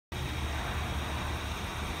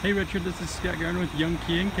Hey Richard, this is Scott Garner with Young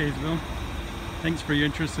Kia in Kaysville. Thanks for your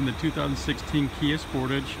interest in the 2016 Kia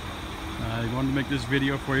Sportage. I wanted to make this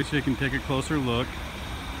video for you so you can take a closer look.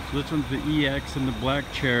 So this one's the EX in the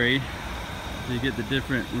black cherry. So you get the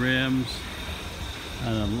different rims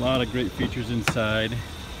and a lot of great features inside.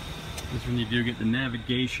 This one you do get the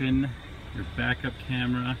navigation, your backup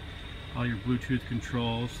camera, all your Bluetooth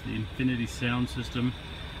controls, the Infinity sound system,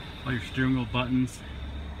 all your steering wheel buttons.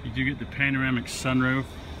 You do get the panoramic sunroof.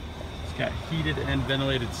 It's got heated and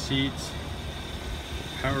ventilated seats,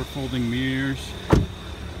 power folding mirrors,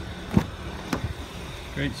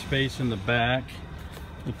 great space in the back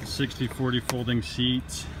with the 60/40 folding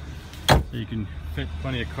seats, so you can fit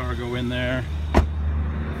plenty of cargo in there.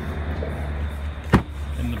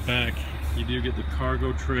 In the back you do get the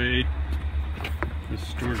cargo tray, the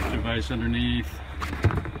storage device underneath.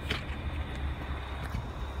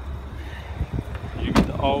 You get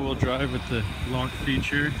the all-wheel drive with the lock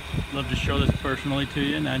feature. Love to show this personally to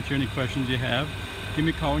you and answer any questions you have. Give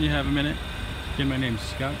me a call when you have a minute. Again, my name is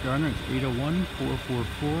Scott Garner. It's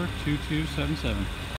 801-444-2277.